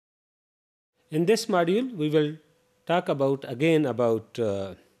In this module, we will talk about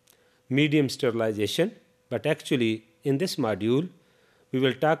medium sterilization, but actually in this module, we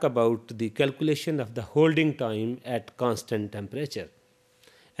will talk about the calculation of the holding time at constant temperature.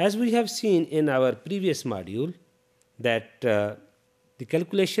 As we have seen in our previous module that the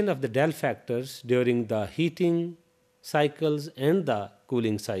calculation of the del factors during the heating cycles and the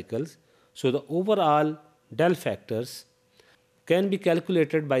cooling cycles, so the overall del factors can be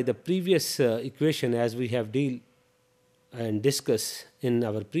calculated by the previous equation as we have deal and discussed in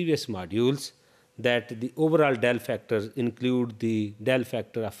our previous modules, that the overall del factors include the del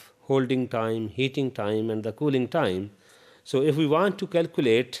factor of holding time, heating time and the cooling time. So if we want to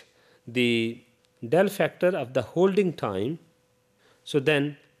calculate the del factor of the holding time, so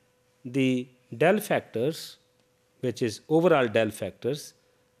then the del factors, which is overall del factors,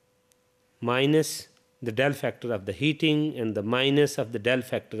 minus the del factor of the heating and the minus of the del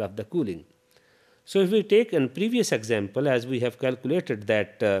factor of the cooling. So if we take a previous example, as we have calculated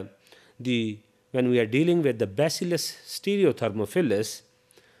that when we are dealing with the Bacillus stereothermophilus,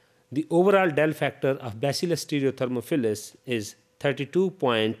 the overall del factor of Bacillus stereothermophilus is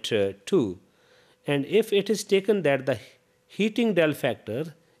 32.2, and if it is taken that the heating del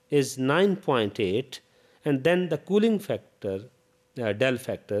factor is 9.8 and then the cooling factor del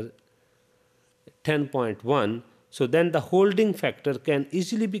factor 10.1, so then the holding factor can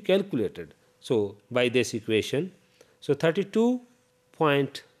easily be calculated. So by this equation, so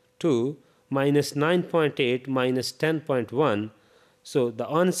 32.2 minus 9.8 minus 10.1, so the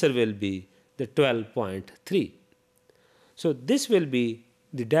answer will be the 12.3. So this will be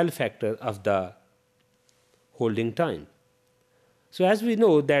the del factor of the holding time. So as we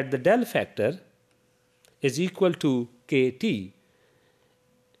know that the del factor is equal to Kt,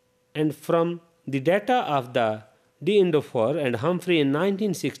 and from the data of the D'Indofor and Humphrey in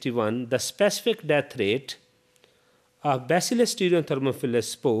 1961, the specific death rate of Bacillus stereothermophilus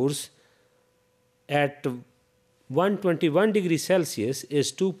spores at 121 degrees Celsius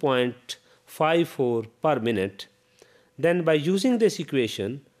is 2.54 per minute. Then by using this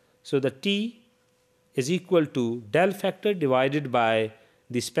equation, so the T is equal to del factor divided by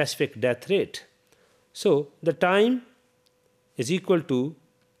the specific death rate. So the time is equal to,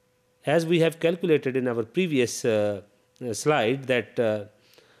 as we have calculated in our previous slide, that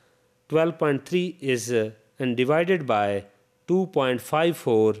 12.3 is and divided by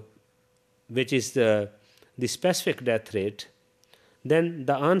 2.54, which is the specific death rate, then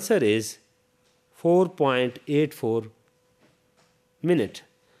the answer is 4.84 minute.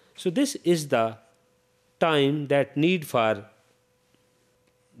 So this is the time that need for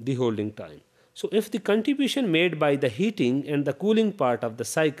the holding time. So if the contribution made by the heating and the cooling part of the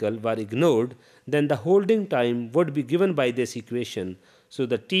cycle were ignored, then the holding time would be given by this equation. So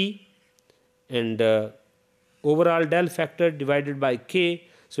the T and overall del factor divided by K.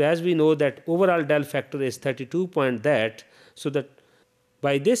 So as we know that overall del factor is 32 point that, so that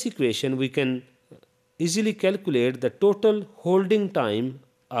by this equation we can easily calculate the total holding time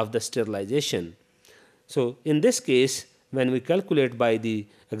of the sterilization. So in this case, when we calculate by the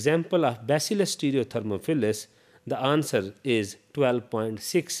example of Bacillus stereothermophilus, the answer is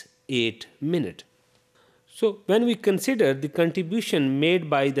 12.68 minute. So when we consider the contribution made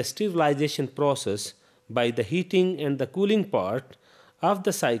by the sterilization process by the heating and the cooling part of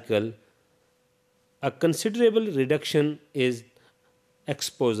the cycle, a considerable reduction is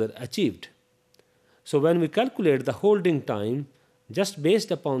exposure achieved. So when we calculate the holding time, just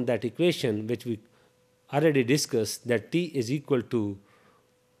based upon that equation which we already discussed, that T is equal to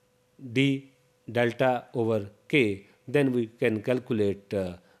D delta over K, then we can calculate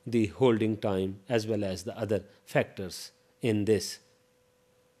the holding time as well as the other factors in this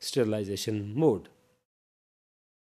sterilization mode.